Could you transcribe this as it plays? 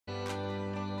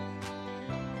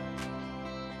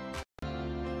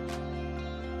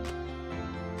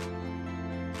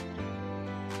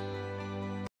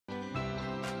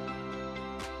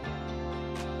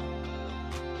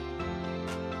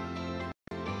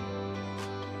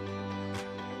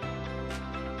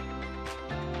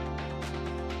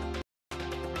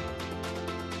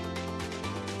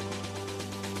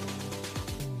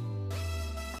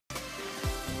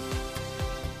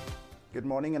Good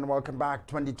morning and welcome back.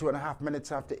 22 and a half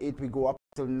minutes after 8, we go up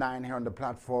till 9 here on the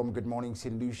platform. Good morning,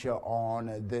 St. Lucia,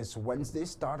 on this Wednesday.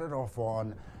 Started off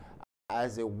on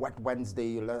as a wet Wednesday.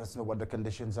 You let us know what the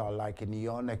conditions are like in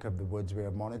your neck of the woods. We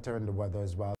are monitoring the weather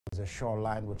as well. There's a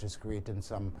shoreline which is creating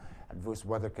some adverse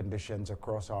weather conditions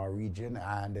across our region,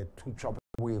 and 2 tropical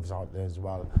waves out there as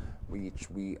well, which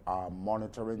we are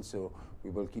monitoring. So we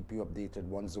will keep you updated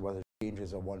once the weather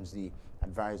changes or once the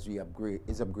advisory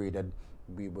is upgraded.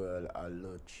 We will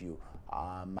alert you.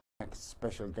 My next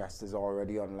special guest is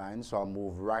already online, so I'll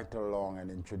move right along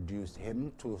and introduce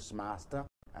him. Toastmaster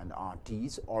and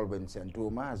artist Alwyn St.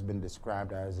 Omer has been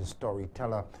described as a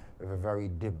storyteller with a very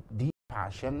deep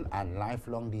passion and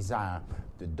lifelong desire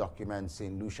to document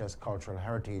St. Lucia's cultural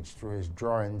heritage through his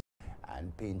drawings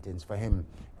and paintings. For him,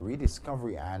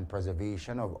 rediscovery and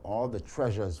preservation of all the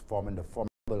treasures forming the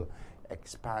formidable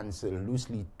expanse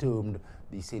loosely termed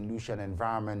the St. Lucian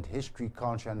environment, history,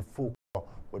 culture, and folklore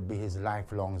would be his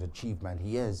lifelong achievement.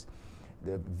 He is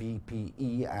the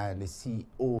VPE and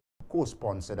the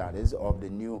co-sponsor, that is, of the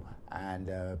new and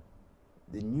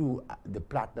the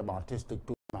Platinum Artistic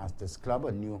Toastmasters Club,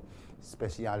 a new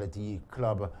specialty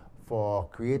club for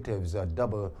creatives. A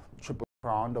double triple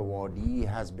crown awardee. He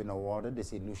has been awarded the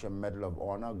St. Lucia Medal of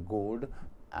Honor Gold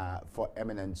for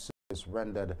eminent service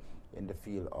rendered in the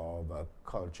field of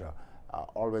culture.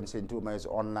 Alwyn St. Omer is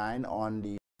online on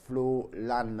the Flow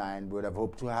landline. We would have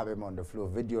hoped to have him on the Flow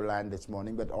video line this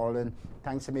morning, but Alwyn,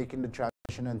 thanks for making the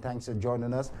transition and thanks for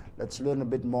joining us. Let's learn a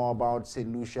bit more about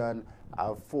St. Lucian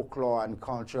folklore and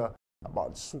culture,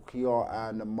 about Soucouyah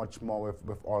and much more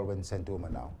with Alwyn St. Omer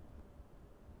now.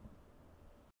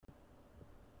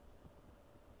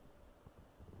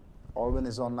 Alwyn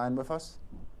is online with us.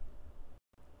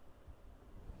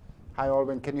 Hi,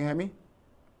 Alwyn, can you hear me?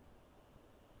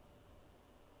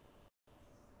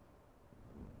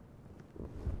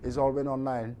 Is Alwyn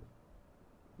online?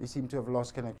 We seem to have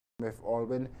lost connection with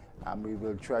Alwyn, and we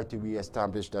will try to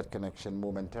re-establish that connection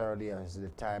momentarily as the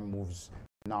time moves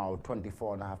now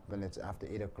 24 and a half minutes after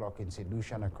 8 o'clock in St.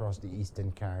 Lucia and across the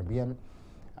Eastern Caribbean.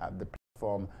 The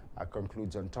platform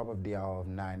concludes on top of the hour of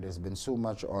 9. There's been so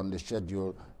much on the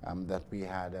schedule that we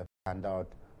had planned out.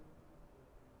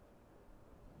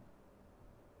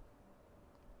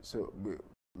 So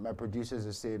my producers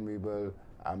are saying we will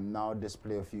now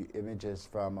display a few images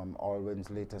from Alwyn's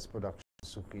latest production,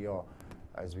 Soucouyah,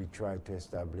 as we try to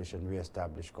establish and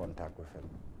re-establish contact with him.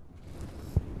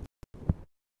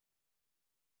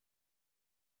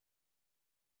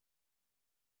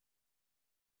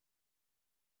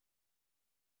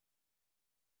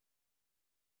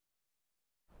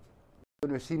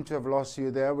 We seem to have lost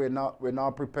you there. We're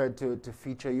now prepared to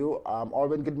feature you.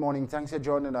 Alwyn, good morning. Thanks for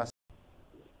joining us.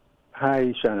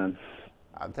 Hi, Shannon.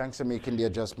 Thanks for making the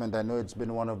adjustment. I know it's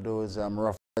been one of those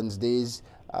rough Wednesdays.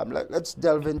 Let's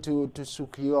delve into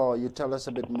Soucouyah. You tell us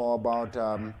a bit more about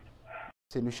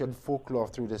St. Lucian folklore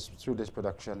through this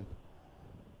production.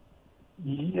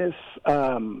 Yes,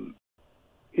 in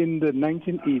the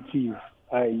 1980s,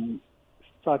 I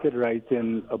started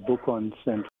writing a book on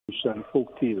St. Lucian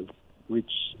folktales,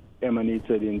 which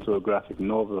emanated into a graphic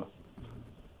novel.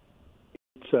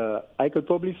 I could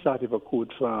probably start with a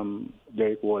quote from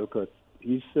Derek Walcott.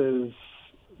 He says,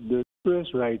 the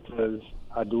truest writers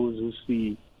are those who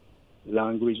see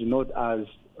language not as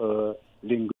a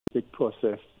linguistic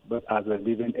process, but as a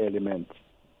living element.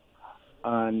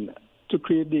 And to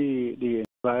create the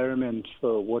environment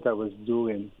for what I was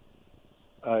doing,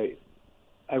 I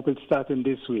could start in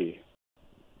this way.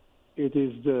 It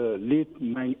is the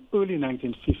early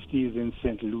 1950s in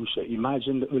St. Lucia.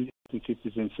 Imagine the early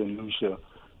 1950s in St. Lucia.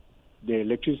 The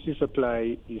electricity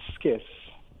supply is scarce,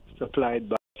 supplied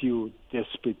by a few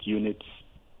desperate units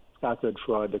scattered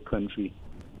throughout the country.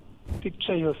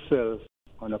 Picture yourself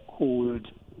on a cold,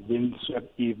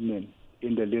 windswept evening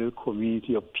in the little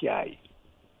community of Pi.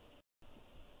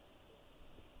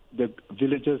 The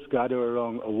villagers gather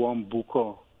around a warm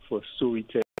buko for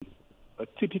storytelling, a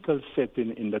typical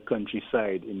setting in the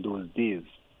countryside in those days.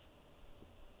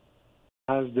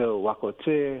 As the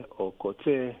wakote or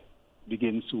kote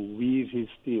begins to weave his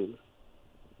tale,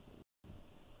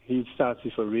 he starts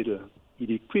with a riddle. He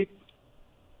is quick,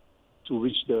 to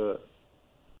which the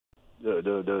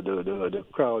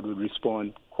crowd would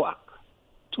respond, quack.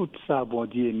 Tout ça bon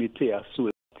Dieu mettez à sous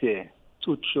la terre,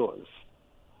 toutes choses.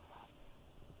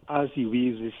 As he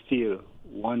weaves his tale,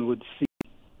 one would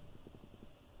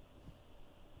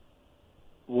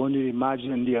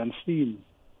imagine the unseen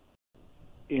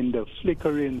in the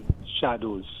flickering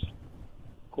shadows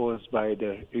caused by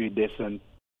the iridescent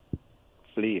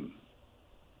flame.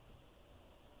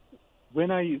 When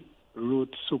I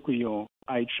wrote Soucouyah,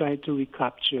 I try to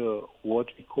recapture what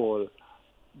we call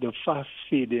the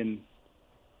fast-fading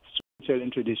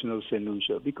storytelling tradition of St.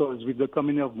 Lucia, because with the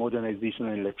coming of modernization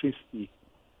and electricity,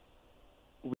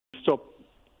 we stopped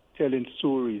telling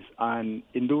stories. And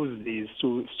in those days,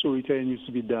 storytelling used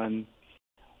to be done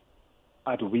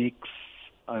at weeks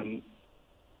and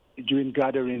during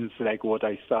gatherings like what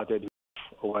I started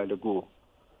a while ago.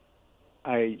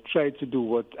 I tried to do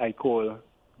what I call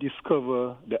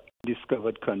discover the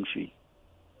undiscovered country.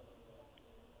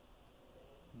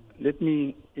 Let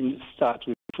me start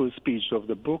with the first page of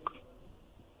the book.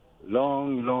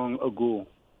 Long, long ago,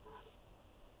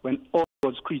 when all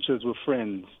God's creatures were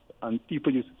friends and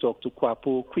people used to talk to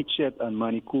Kwapo, Quichet, and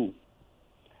Manikou,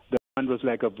 the land was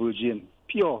like a virgin,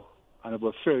 pure and of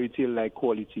a fairy tale-like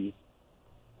quality.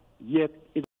 Yet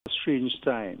it was a strange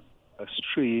time, a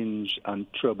strange and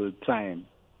troubled time.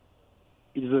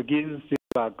 It is against this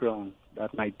background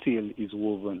that my tale is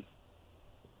woven.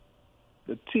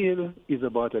 The tale is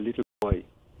about a little boy.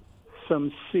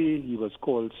 Some say he was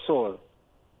called Saul.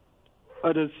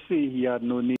 Others say he had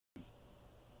no name.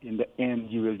 In the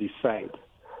end, you will decide.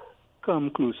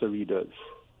 Come closer, readers.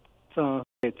 Ta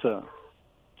eta,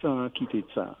 ta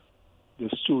kiteta. The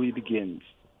story begins.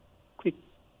 Quick,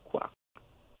 quack.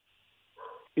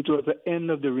 It was the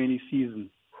end of the rainy season,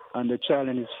 and the child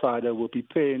and his father were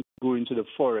preparing to go into the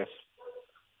forest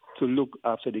to look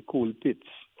after the coal pits.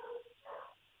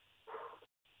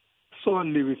 Saul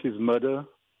lived with his mother,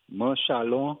 Ma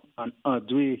Chalon, and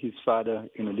André, his father,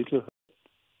 in a little hut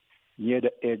near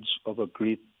the edge of a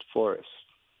great forest.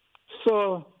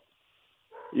 So,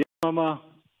 yeah, Mama,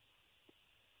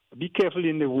 be careful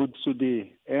in the woods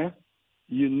today, eh?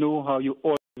 You know how you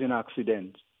always in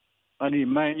accident. And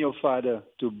remind your father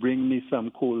to bring me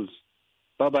some coals.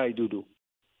 Bye-bye, Dudu.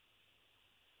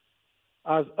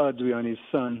 As André and his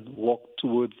son walked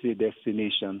towards their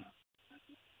destination,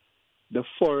 the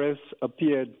forest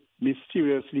appeared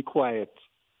mysteriously quiet.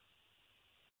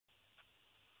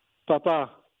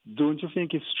 Papa, don't you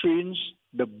think it's strange?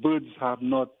 The birds have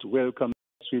not welcomed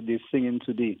us with their singing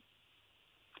today.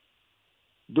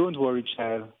 Don't worry,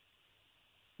 child.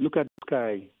 Look at the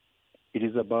sky. It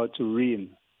is about to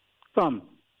rain. Come,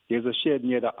 there's a shed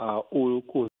near our old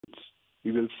coats.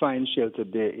 We will find shelter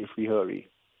there if we hurry.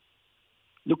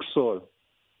 Look, Saul.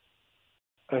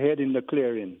 Ahead in the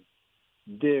clearing,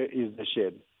 there is the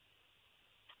shed.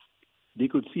 They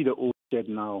could see the old shed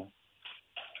now.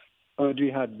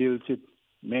 Audrey had built it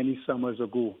many summers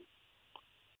ago.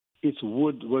 Its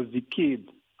wood was decayed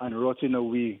and rotting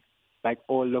away like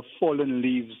all the fallen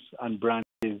leaves and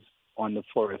branches on the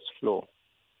forest floor.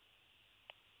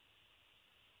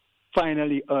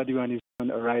 Finally, Audrey and his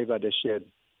son arrived at the shed.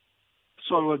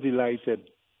 Saul was delighted.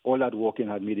 All that walking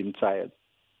had made him tired.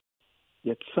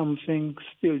 Yet something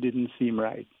still didn't seem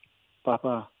right.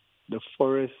 Papa, the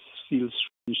forest feels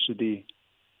strange today,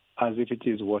 as if it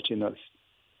is watching us.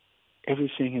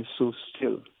 Everything is so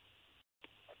still.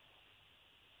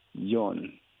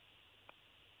 Yawn.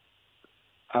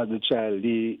 As the child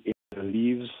lay in the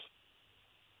leaves,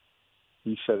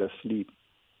 he fell asleep.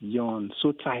 Yawn,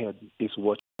 so tired, is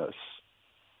watching us.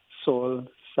 Saul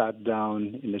sat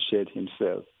down in the shed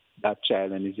himself, that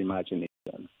child and his imagination.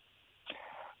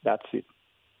 That's it.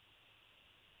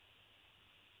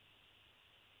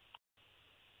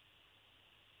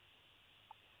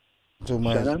 So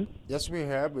Shannon? yes, we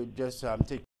have. We just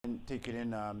taking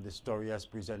in the story as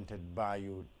presented by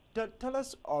you. Tell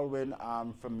us, Alwyn,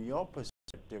 from your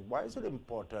perspective, why is it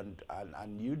important,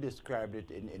 and you described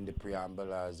it in the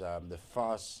preamble as the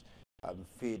fast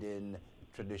fading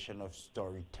tradition of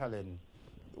storytelling.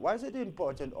 Why is it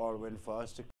important, Alwyn, for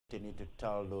us to continue to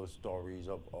tell those stories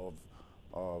of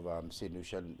St.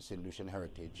 Lucian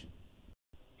heritage?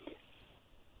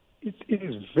 It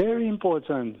is very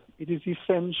important. It is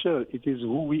essential. It is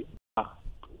who we are.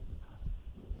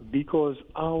 Because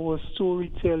our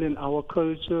storytelling, our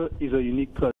culture is a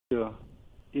unique culture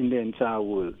in the entire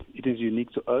world. It is unique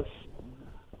to us.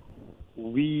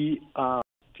 We are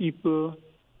people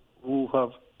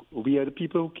we are the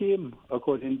people who came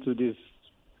according to this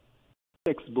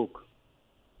textbook.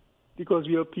 Because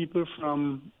we are people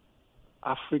from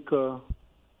Africa,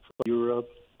 from Europe,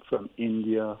 from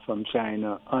India, from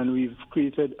China, and we've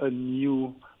created a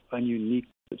new and unique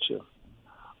culture.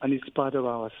 And it's part of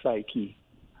our psyche.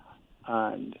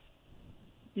 And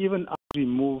even as we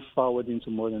move forward into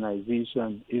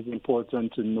modernization, it's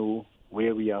important to know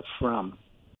where we are from,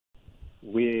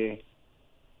 where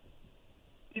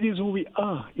it is who we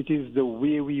are. It is the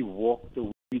way we walk, the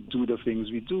way we do the things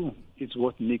we do. It's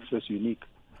what makes us unique.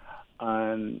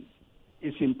 And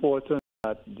it's important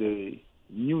that the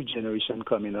new generation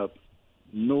coming up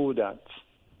know that,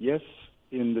 yes,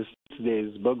 in the States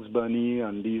there's Bugs Bunny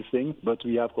and these things, but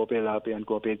we have Kope Lape and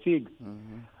Kope Tig.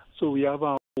 So we have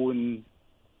our own.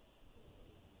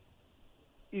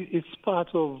 It's part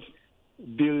of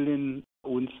building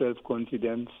our own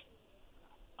self-confidence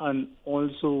and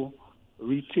also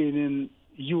retaining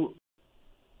you.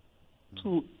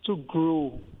 To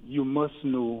grow, you must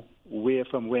know where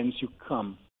from whence you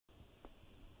come.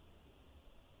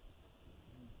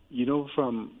 You know,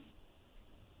 from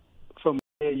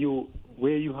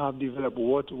where you have developed,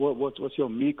 what's your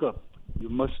makeup. You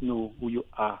must know who you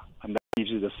are, and that gives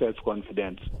you the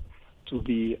self-confidence to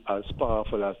be as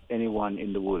powerful as anyone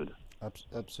in the world.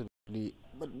 Absolutely.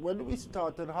 But when we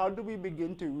started, how do we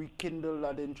begin to rekindle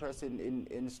that interest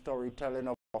in storytelling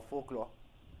of our folklore?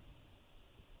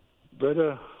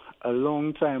 Brother, a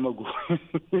long time ago,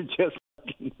 just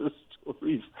in the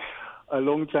stories, a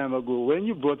long time ago, when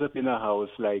you brought up in a house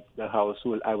like the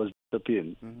household I was brought up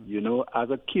in, you know,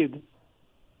 as a kid,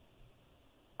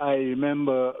 I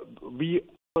remember I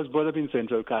was brought up in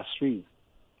Central Castries.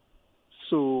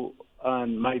 So,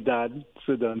 and my dad,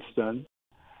 Sir Dunstan,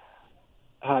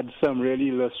 had some really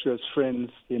illustrious friends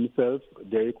himself,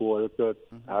 Derek Walcott,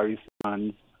 Harry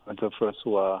Sands, Hunter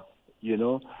Francois, you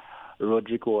know,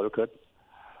 Roderick Walcott,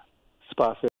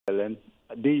 Sparser Ellen.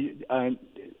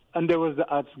 And there was the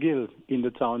Arts Guild in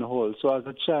the town hall. So as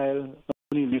a child, not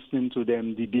only listening to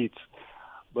them debate,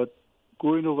 but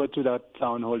going over to that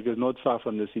town hall, it was not far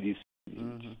from the city,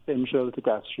 central to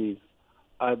Castries.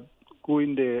 I'd go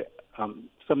in there.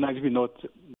 Sometimes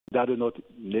Dad would not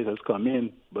let us come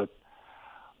in, but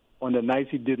on the nights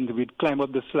he didn't, we'd climb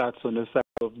up the slats on the side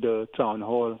of the town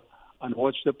hall and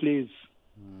watch the plays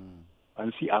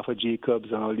and see Arthur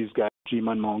Jacobs and all these guys, Dream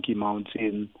and Monkey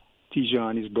Mountain, Tijan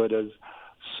and his brothers.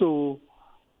 So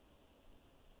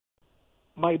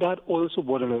my dad also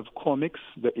bought a lot of comics,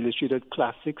 the illustrated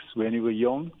classics when we were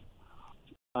young,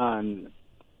 and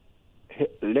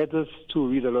led us to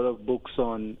read a lot of books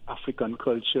on African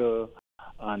culture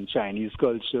and Chinese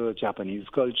culture, Japanese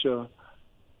culture.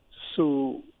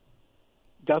 So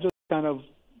that was kind of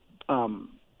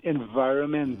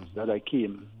environment that I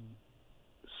came.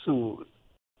 So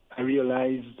I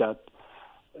realized that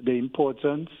the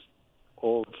importance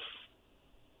of,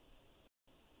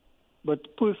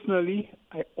 but personally,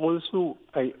 as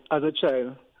a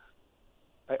child,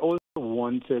 I also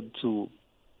wanted to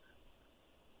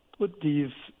put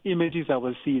these images I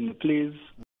was seeing in the plays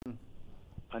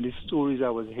and the stories I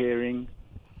was hearing,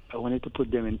 I wanted to put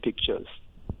them in pictures.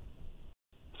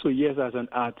 So yes, as an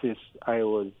artist, I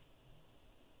was,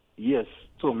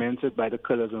 tormented by the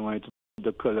colors and wanted to put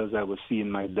the colors I was seeing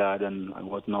my dad and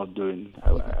whatnot doing.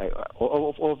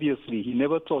 Obviously, he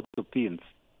never taught to paint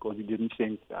because he didn't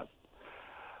think that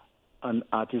an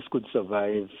artist could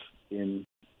survive in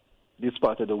this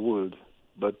part of the world.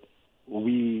 But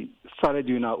we started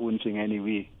doing our own thing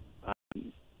anyway.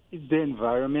 And it's the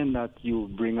environment that you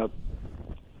bring up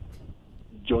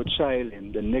your child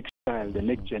and the next child, the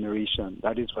next generation.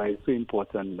 That is why it's so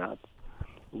important that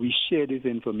we share this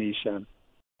information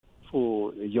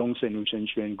for the young St. Lucian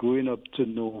children growing up to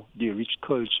know the rich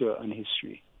culture and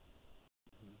history.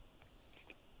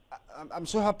 I'm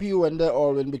so happy you went there,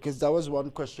 Alwyn, because that was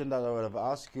one question that I would have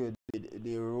asked you.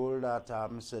 The role that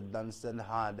Sir Dunstan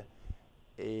had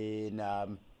in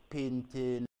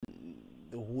painting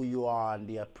who you are and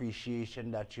the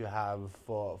appreciation that you have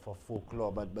for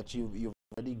folklore, but you've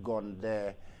already gone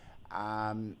there.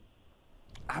 I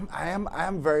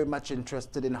am very much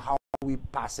interested in how we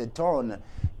pass it on,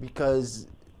 because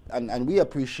and we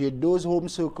appreciate those home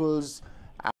circles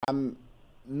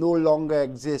no longer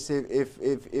exist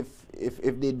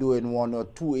if they do in one or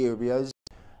two areas,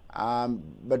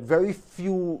 but very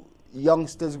few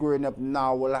youngsters growing up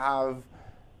now will have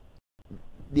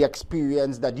the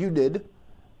experience that you did.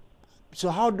 So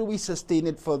how do we sustain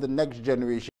it for the next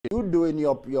generation? You're doing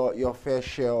your fair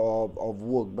share of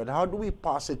work, but how do we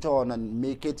pass it on and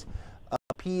make it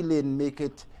appealing, make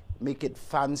it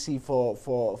fancy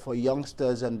for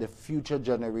youngsters and the future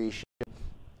generation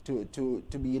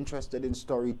to be interested in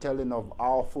storytelling of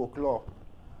our folklore?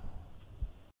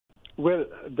 Well,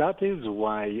 that is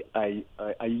why I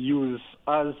use,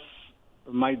 as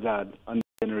my dad and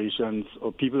generations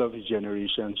or people of his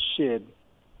generation shared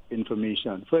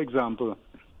information. For example,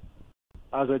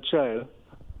 as a child,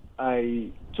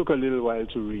 I took a little while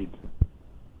to read.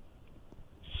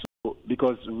 So,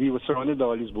 because we were surrounded by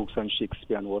all these books on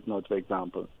Shakespeare and whatnot, for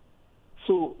example.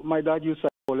 So my dad used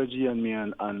psychology on me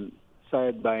and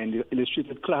started buying the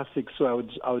illustrated classics. So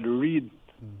I would read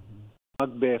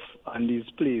Macbeth and these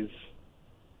plays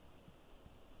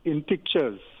in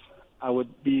pictures. I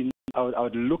would be I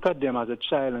would look at them as a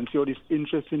child and see all these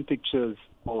interesting pictures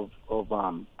of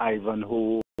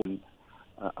Ivanhoe and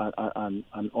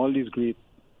all these great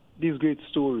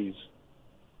stories,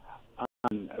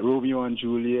 and Romeo and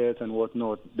Juliet and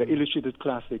whatnot, the illustrated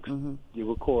classics, they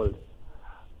were called.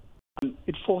 And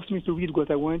it forced me to read because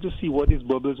I wanted to see what these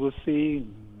bubbles were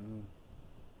saying.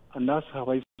 And that's how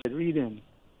I started reading.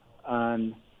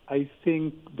 And I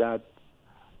think that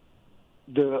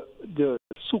the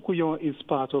Soucouyah is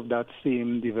part of that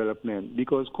same development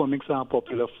because comics are a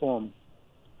popular form.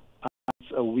 And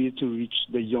it's a way to reach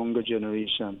the younger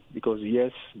generation because,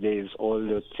 yes, there's all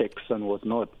the text and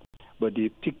whatnot, but the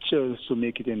pictures to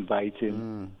make it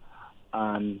inviting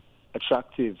and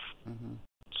attractive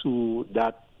to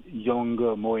that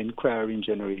younger, more inquiring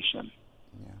generation.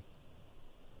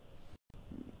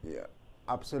 Yeah,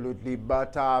 absolutely.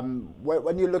 But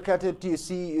when you look at it, you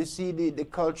see the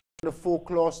culture, the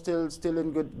folklore still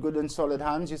in good and solid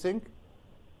hands, you think?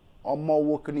 Or more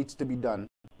work needs to be done?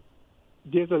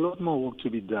 There's a lot more work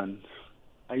to be done.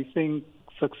 I think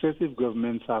successive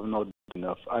governments have not done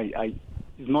enough.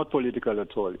 It's not political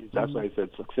at all. That's why I said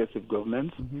successive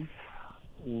governments.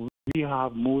 We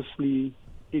have mostly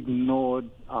ignored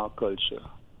our culture.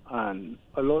 And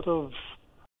a lot of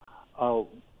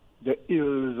the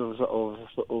ills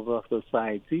of our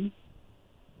society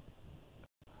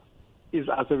is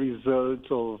as a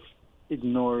result of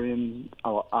ignoring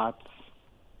our arts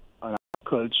and our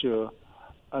culture.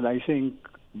 And I think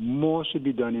more should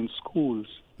be done in schools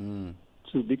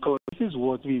because this is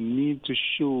what we need to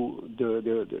show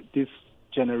this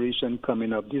generation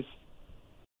coming up.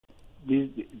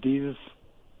 These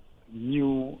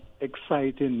new,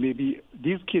 exciting, maybe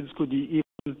these kids could be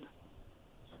even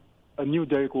a new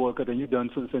Derek Walcott, a new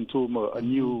Dunson St. Omer, a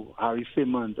new Harry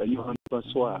Simmons, a new Hunter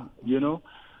Passoir,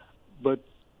 But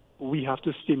we have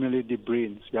to stimulate the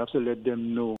brains. We have to let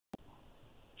them know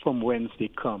from whence they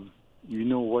come.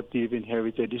 What they've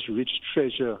inherited, this rich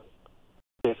treasure.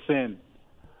 FN.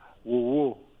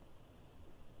 Whoa.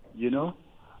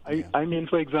 I mean,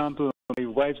 for example, my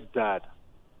wife's dad,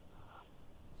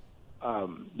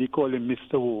 they call him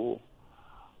Mr. Whoa,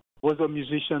 was a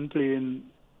musician playing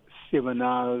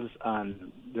Sevenals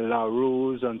and the La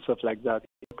Rose and stuff like that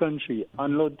in the country.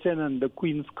 And Lord Tennant, the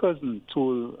Queen's cousin,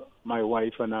 told my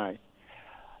wife and I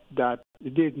that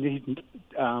they'd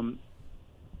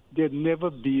never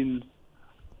been.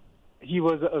 He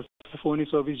was a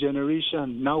saxophonist of his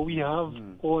generation. Now we have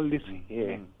all this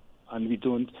here, and we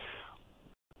don't.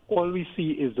 All we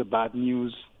see is the bad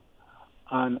news,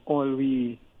 and all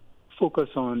we focus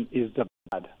on is the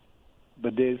bad.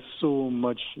 But there's so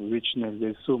much richness,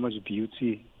 there's so much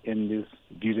beauty in this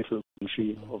beautiful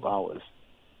country of ours.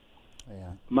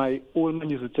 Yeah. My old man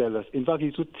used to tell us, in fact, he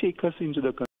used to take us into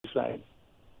the countryside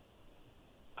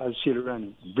as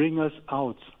children, bring us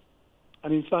out.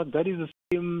 And in fact, that is the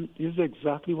same, is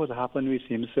exactly what happened with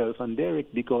himself and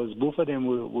Derek, because both of them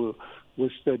were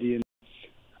studying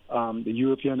the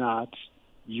European arts,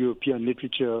 European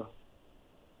literature.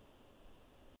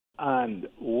 And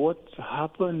what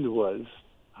happened was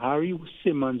Harry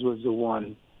Simmons was the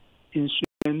one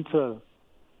instrumental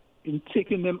in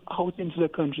taking them out into the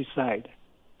countryside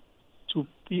to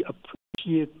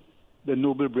appreciate the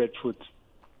noble breadfruit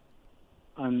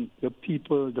and the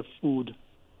people, the food,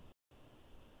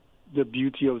 the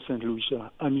beauty of St.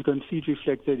 Lucia. And you can see it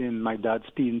reflected in my dad's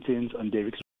paintings and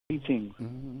Derek's writings.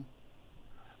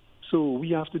 So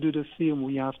we have to do the same.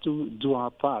 We have to do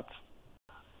our part.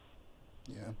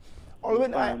 Yeah.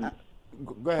 Alwyn, go ahead.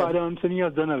 Father Anthony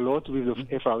has done a lot with the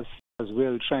FRC as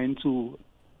well, trying to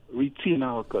retain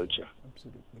our culture.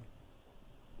 Absolutely.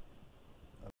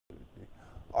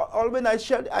 Alwyn, I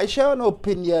share an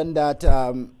opinion that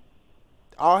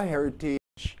our heritage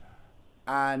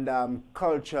and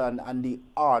culture and the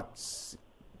arts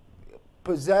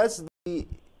possess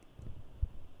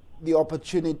the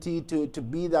opportunity to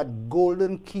be that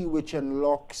golden key which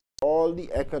unlocks all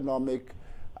the economic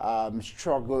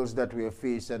struggles that we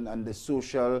face and the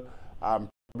social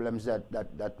problems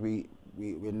that we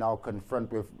now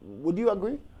confront with. Would you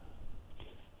agree?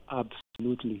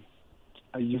 Absolutely.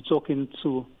 You're talking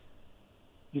to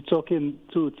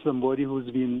somebody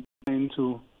who's been trying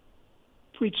to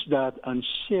preach that and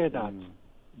share that,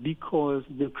 because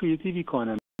the creative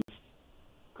economy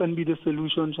can be the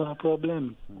solution to our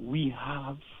problem. We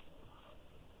have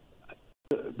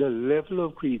the level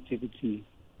of creativity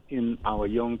in our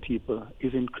young people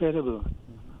is incredible,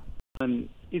 and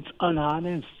it's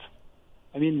unharnessed.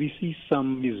 I mean, we see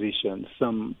some musicians,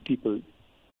 some people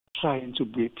trying to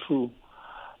break through,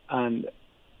 and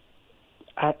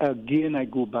I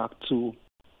go back to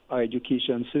our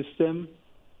education system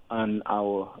and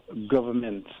our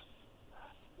government,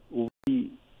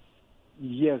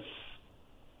 yes,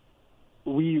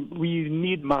 we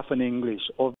need math and English,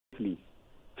 obviously,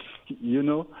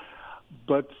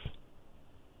 but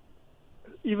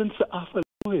even Sir Arthur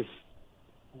Lewis,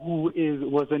 who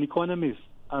was an economist,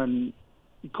 and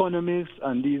economists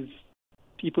and these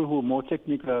people who are more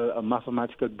technical and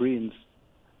mathematical brains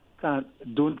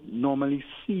don't normally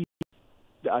see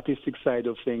the artistic side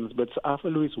of things. But Sir Arthur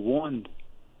Lewis warned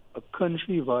a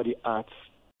country without the arts,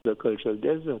 the cultural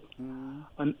desert.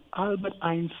 And Albert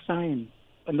Einstein,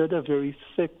 another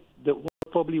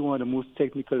probably one of the most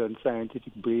technical and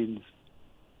scientific brains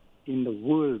in the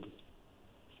world,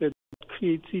 said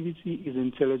creativity is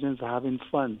intelligence having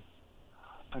fun,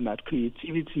 and that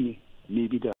creativity may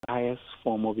be the highest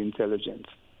form of intelligence.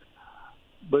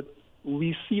 But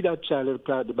we see that child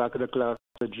at the back of the class,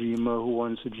 a dreamer who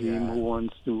wants to dream, who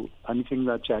wants to, and you think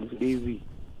that child is lazy.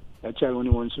 That child only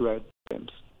wants to write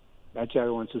poems. That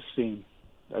child wants to sing.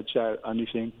 That child, and you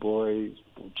think, boy,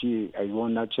 gee, I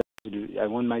want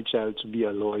my child to be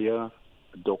a lawyer,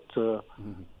 a doctor,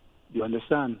 you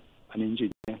understand, an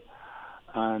engineer.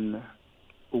 And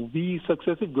we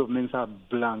successive governments have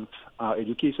blanked our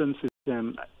education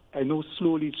system. I know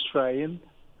slowly it's trying,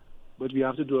 but we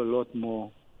have to do a lot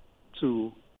more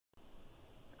to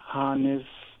harness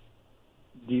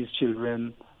these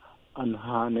children and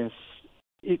harness.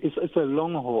 It's a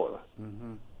long haul.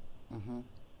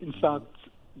 In fact,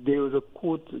 there was a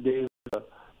quote, there's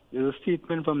a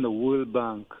statement from the World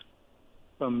Bank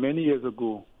from many years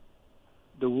ago.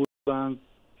 The World Bank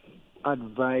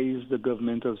advised the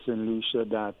government of St. Lucia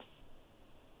that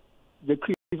the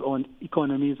creative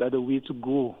economies are the way to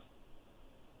go,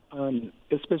 and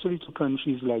especially to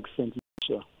countries like St.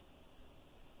 Lucia.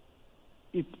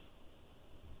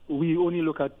 We only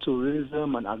look at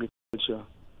tourism and agriculture,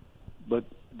 but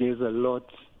there's a lot.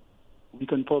 We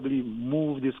can probably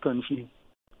move this country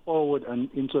forward and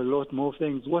into a lot more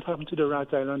things. What happened to the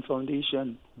Rat Island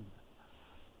Foundation?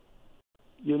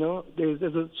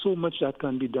 There's so much that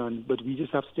can be done, but we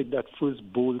just have to take that first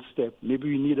bold step. Maybe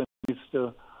we need a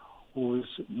minister who is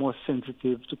more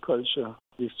sensitive to culture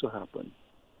for this to happen.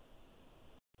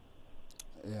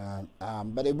 Yeah,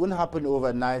 but it wouldn't happen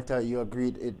overnight. You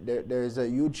agreed. There is a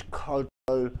huge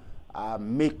cultural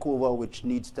makeover which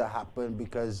needs to happen,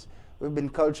 because we've been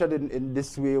cultured in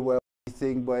this way where we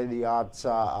think the arts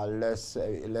are less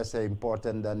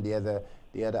important than the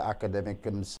other academic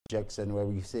subjects, and where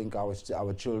we think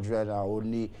our children are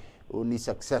only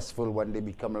successful when they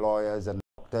become lawyers and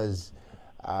doctors.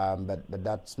 But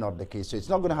that's not the case. So it's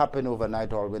not going to happen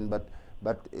overnight, Alwyn, but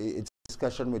it's a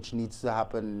discussion which needs to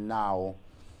happen now.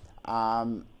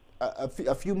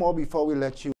 A few more before we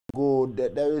let you go.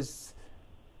 There is,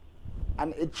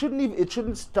 and it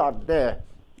shouldn't start there,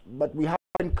 but we have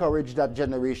to encourage that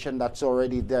generation that's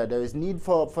already there. There is need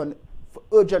for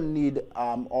urgent need,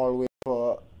 always,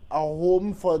 for a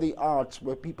home for the arts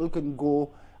where people can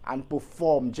go and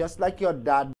perform, just like your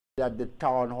dad did at the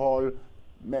town hall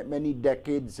many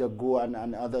decades ago,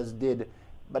 and others did.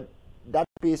 But that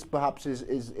space perhaps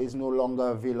is no longer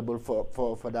available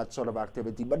for that sort of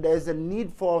activity. But there's a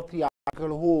need for a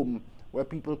theatrical home where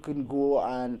people can go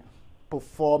and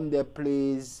perform their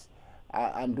plays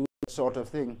and do that sort of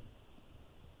thing.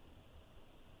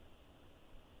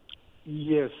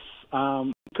 Yes,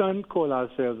 we can't call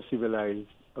ourselves civilized.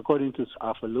 According to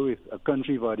Arthur Lewis, a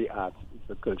country without the arts is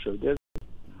a cultural desert.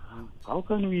 How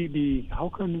can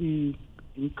we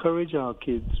encourage our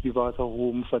kids without a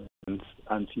home for dance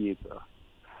and theater?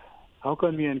 How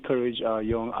can we encourage our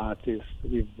young artists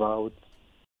without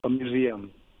a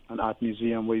museum, an art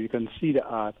museum where you can see the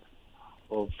art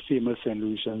of famous St.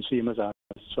 Lucians, famous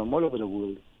artists from all over the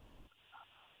world?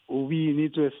 We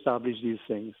need to establish these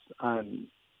things, and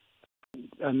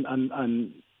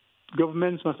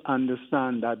governments must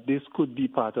understand that this could be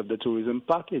part of the tourism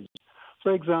package.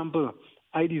 For example,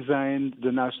 I designed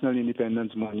the National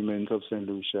Independence Monument of St.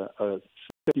 Lucia, a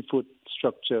 30-foot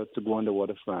structure to go on the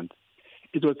waterfront.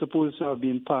 It was supposed to have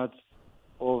been part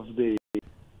of the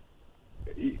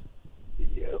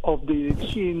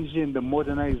change in the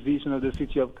modernization of the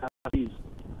city of Cadiz.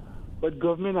 But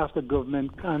government after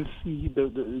government can't see it.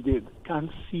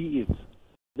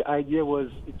 The idea was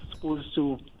it's supposed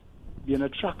to be an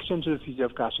attraction to the city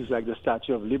of Cadiz, like the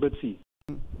Statue of Liberty.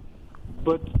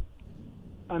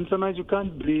 And sometimes you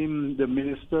can't blame the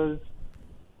ministers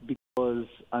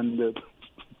and the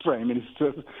prime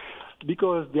ministers,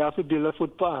 because they have to build a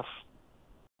footpath.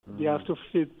 They have to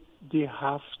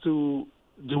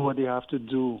do what they have to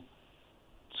do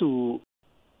to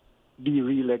be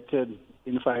re-elected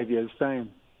in 5 years'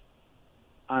 time.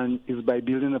 And it's by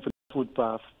building a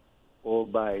footpath or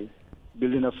by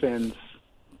building a fence,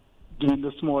 doing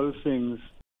the small things,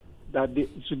 that they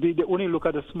only look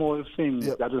at the small things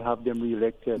that will have them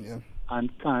reelected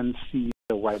and can't see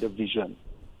the wider vision.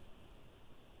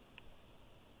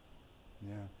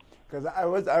 Yeah, because I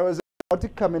was about to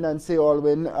come in and say,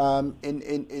 Alwyn,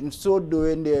 in so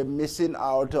doing, they're missing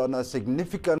out on a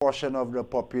significant portion of the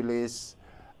populace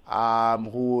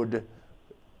who would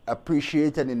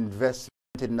appreciate an investment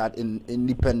in that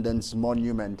independence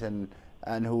monument and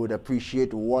who would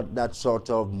appreciate what that sort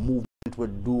of movement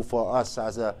would do for us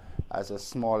as a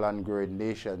small and growing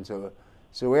nation. So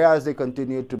whereas they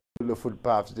continue to build the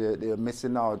footpaths, they're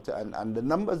missing out, and the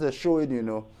numbers are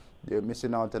showing, they're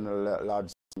missing out on a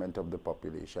large segment of the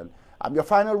population. Your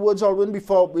final words, Alwyn,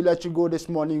 before we let you go this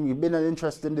morning. It's been an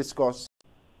interesting discourse.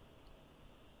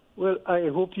 Well, I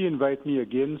hope you invite me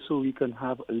again so we can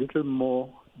have a little more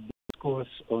discourse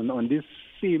on this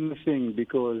same thing,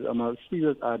 because I'm a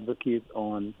serious advocate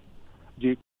on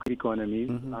the economy,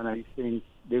 and I think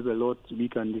there's a lot we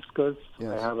can discuss.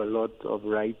 Yes. I have a lot of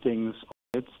writings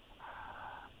on it,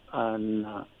 and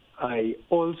I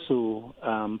also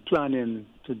am planning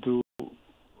to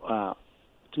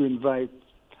invite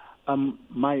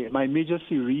my major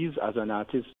series as an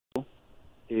artist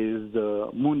is the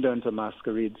Moon Dancer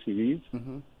Masquerade series,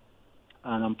 and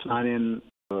I'm planning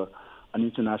an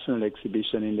international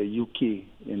exhibition in the UK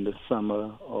in the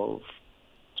summer of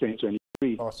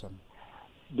 2023. Awesome.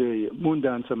 The Moon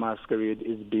Dancer Masquerade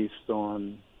is based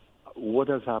on what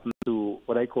has happened to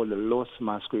what I call the lost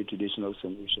masquerade tradition of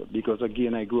St. Lucia, because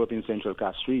again, I grew up in Central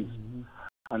Castries,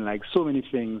 and like so many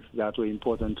things that were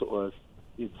important to us,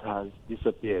 it has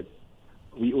disappeared.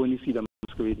 We only see the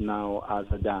masquerade now as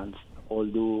a dance,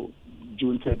 although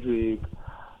June Frederick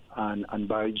and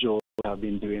Barry George have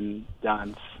been doing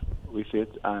dance with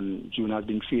it, and June has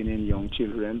been training young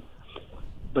children.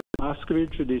 But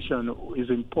masquerade tradition is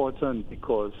important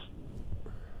because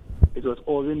it was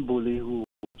Alwyn Bully who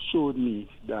showed me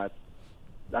that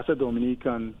that's a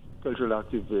Dominican cultural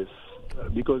activist,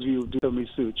 because we do some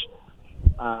research,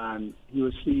 and he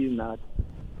was seeing that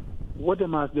what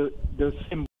the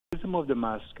symbolism of the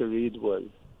masquerade was,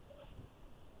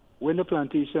 when the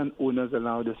plantation owners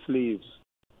allowed the slaves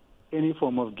any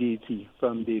form of gaiety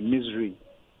from the misery,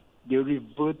 they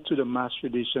revert to the mass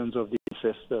traditions of the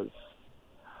ancestors.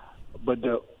 But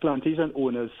the plantation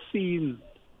owners, seeing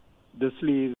the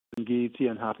slaves in gaiety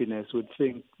and happiness, would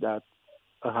think that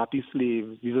a happy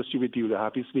slave, these are stupid people, a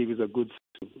happy slave is a good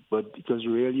slave. But it was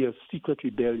really a secret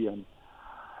rebellion.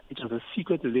 It was a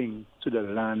secret link to the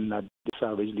land that they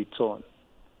savagely torn.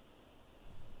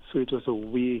 So it was a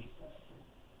way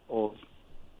of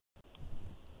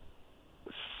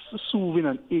soothing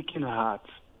an aching heart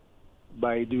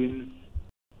by doing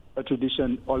a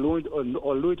tradition, although it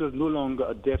was no longer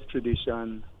a death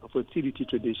tradition, a fertility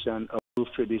tradition, a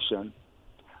birth tradition,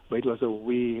 but it was a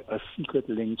way, a secret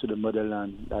link to the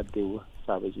motherland that they were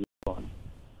savagely born.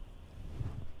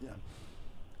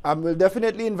 Yeah, we'll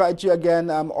definitely invite you again,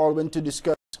 Alwyn, to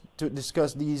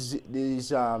discuss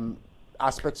these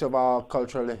aspects of our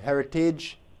cultural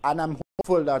heritage, and I'm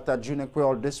hopeful that at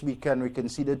Juniquel this weekend we can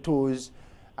see the tours,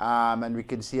 and we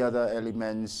can see other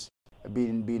elements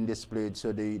being displayed,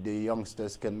 so the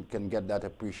youngsters can get that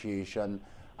appreciation.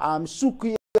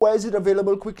 Soucouyah, where is it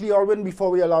available quickly, Alwyn, before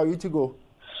we allow you to go?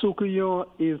 Soucouyah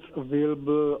is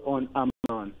available on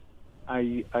Amazon.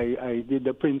 I did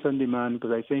the print on demand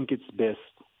because I think it's best,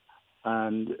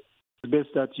 and it's best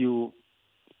that you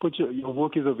put your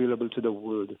work is available to the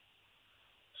world.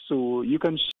 So you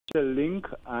can share a link,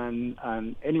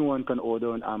 and anyone can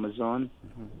order on Amazon.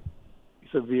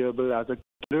 It's available as a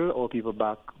Kindle or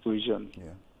paperback version. Yeah.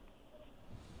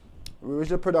 We wish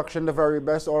the production the very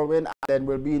best, Alwyn, and then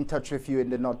we'll be in touch with you in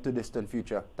the not too distant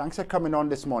future. Thanks for coming on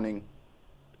this morning.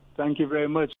 Thank you very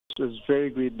much. It was very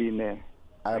great being there.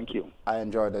 Thank you. I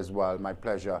enjoyed as well. My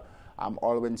pleasure. I'm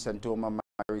Alwyn Santoma, my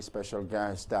very special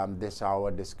guest this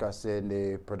hour, discussing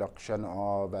the production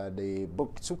of the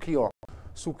book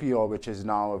Soucouyah, which is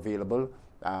now available.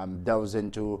 Delves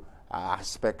into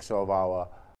aspects of our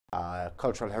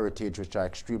cultural heritage, which are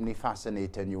extremely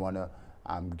fascinating. You want to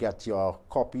get your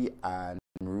copy and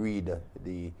read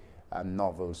the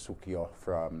novel Soucouyah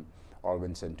from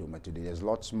Alwyn Santoma today. There's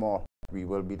lots more we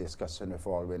will be discussing with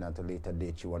Alwyn at a later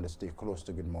date. You want to stay close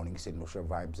to Good Morning St. Lucia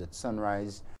Vibes at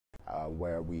Sunrise,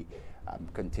 where we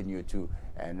continue to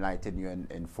enlighten you and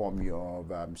inform you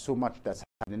of so much that's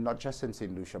happening, not just in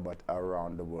St. Lucia, but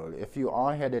around the world. If you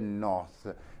are heading north,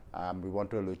 we want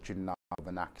to alert you now of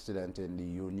an accident in the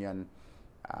Union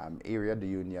area, the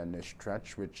Union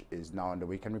stretch, which is now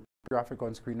underway. Can we put graphic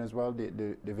on screen as well,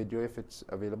 the video, if it's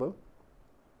available?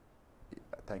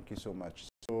 Thank you so much.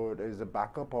 So there's a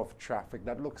backup of traffic.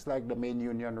 That looks like the main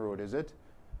Union Road, is it?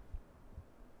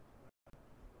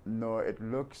 No, it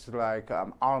looks like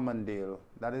Almondale.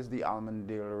 That is the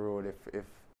Almondale Road,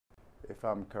 if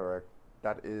I'm correct.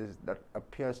 That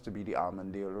appears to be the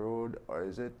Almondale Road, or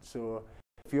is it? So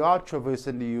if you are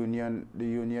traversing the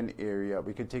Union area,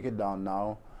 we can take it down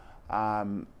now.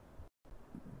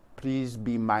 Please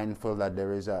be mindful that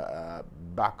there is a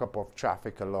backup of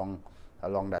traffic along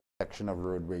that section of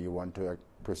road where you want to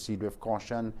proceed with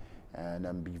caution,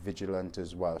 and be vigilant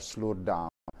as well. Slow down,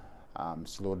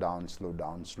 slow down, slow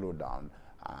down, slow down,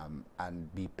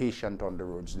 and be patient on the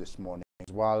roads this morning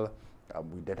as well.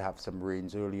 We did have some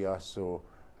rains earlier, so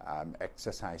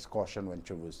exercise caution when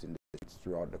traversing the streets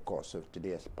throughout the course of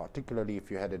today, particularly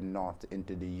if you're headed north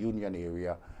into the Union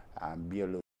area. Be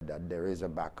alert that there is a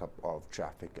backup of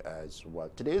traffic as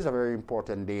well. Today is a very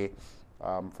important day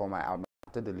for my alma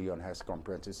mater, the Leon Hess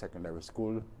Comprehensive Secondary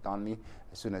School. Donley,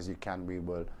 as soon as you can, we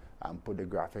will put the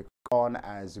graphic on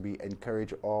as we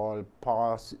encourage all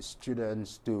past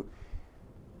students to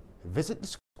visit the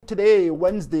school today,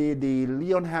 Wednesday, the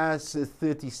Leon Hess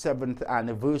 37th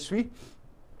anniversary.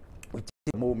 We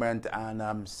take a moment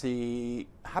and say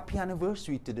happy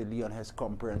anniversary to the Leon Hess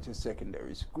Comprehensive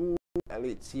Secondary School.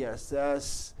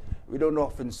 LHCSS, we don't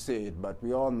often say it, but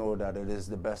we all know that it is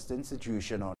the best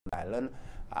institution on the island.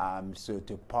 So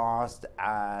to past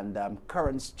and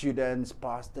current students,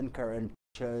 past and current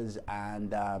teachers,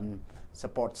 and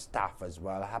support staff as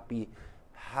well,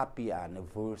 happy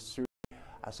anniversary.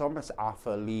 I saw Miss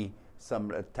Arthur Lee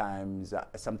sometime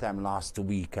last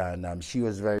week, and she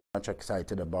was very much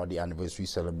excited about the anniversary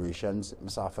celebrations.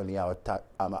 Miss Arthur Lee, I'm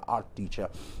an art teacher.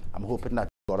 I'm hoping that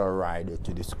got a ride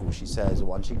to the school. She says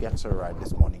once she gets her ride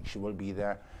this morning, she will be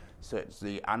there. So it's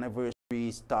the anniversary.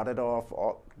 Started off,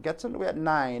 or gets underway at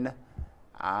 9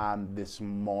 this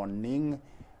morning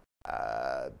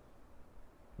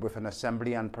with an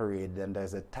assembly and parade. Then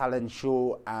there's a talent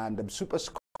show and super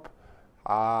scoop,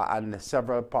 and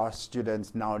several past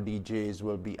students, now DJs,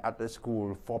 will be at the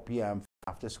school 4 p.m.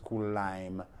 after school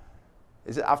lime.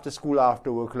 Is it after school or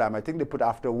after work lime? I think they put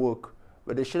after work,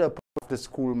 but they should have put after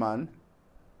school, man.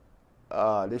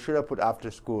 They should have put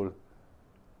after school.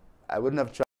 I wouldn't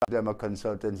have charged them a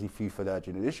consultancy fee for that,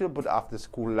 you know. They should have put after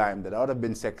school lime. That would have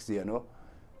been sexy, you know.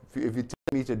 If you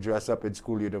tell me to dress up in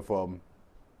school uniform.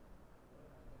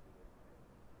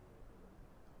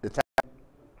 The time.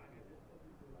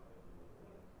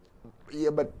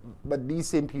 Yeah, but these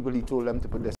same people, he told them to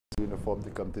put their school uniform to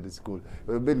come to the school. It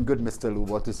would have been good, Mr. Lou,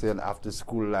 what to say an after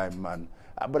school lime, man.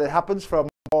 But it happens from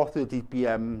 4:30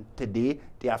 p.m. today,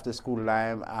 the after school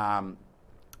lime.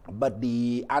 But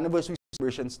the anniversary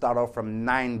celebration start off from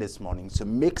 9 this morning. So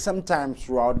make some time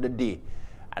throughout the day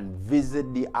and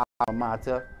visit the alma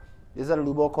mater. Is that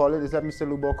Lubo calling? Is that Mr.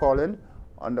 Lubo calling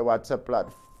on the WhatsApp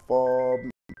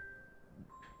platform?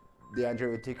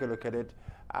 DeAndre will take a look at it.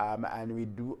 And we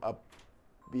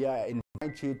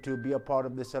invite you to be a part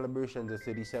of the celebration, the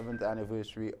 37th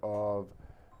anniversary of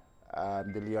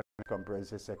the Leon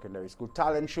Comprehensive Secondary School.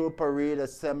 Talent show, parade,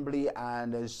 assembly,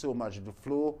 and there's so much to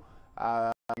flow.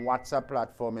 WhatsApp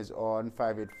platform is on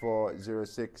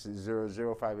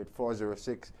 584-0600,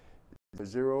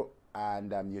 584-0600,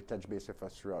 and you touch base with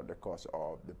us throughout the course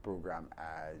of the program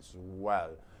as well.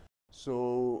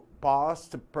 So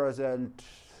past, present,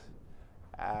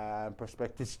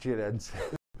 prospective students,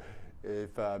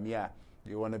 if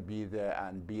you want to be there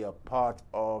and be a part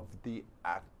of the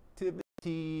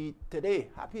activity today,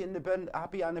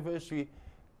 happy anniversary,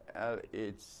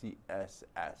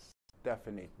 LHCSS.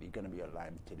 Definitely going to be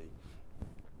alive today,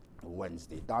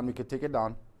 Wednesday. Don, we could take it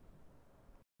down.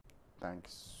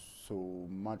 Thanks so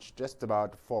much. Just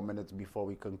about 4 minutes before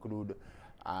we conclude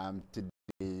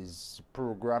today's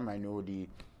program. I know the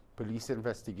police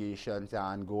investigations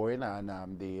are ongoing, and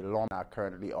the lawmen are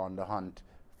currently on the hunt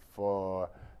for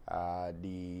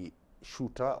the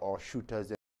shooter or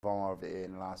shooters involved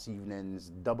in last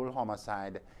evening's double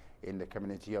homicide in the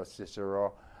community of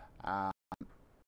Cicero.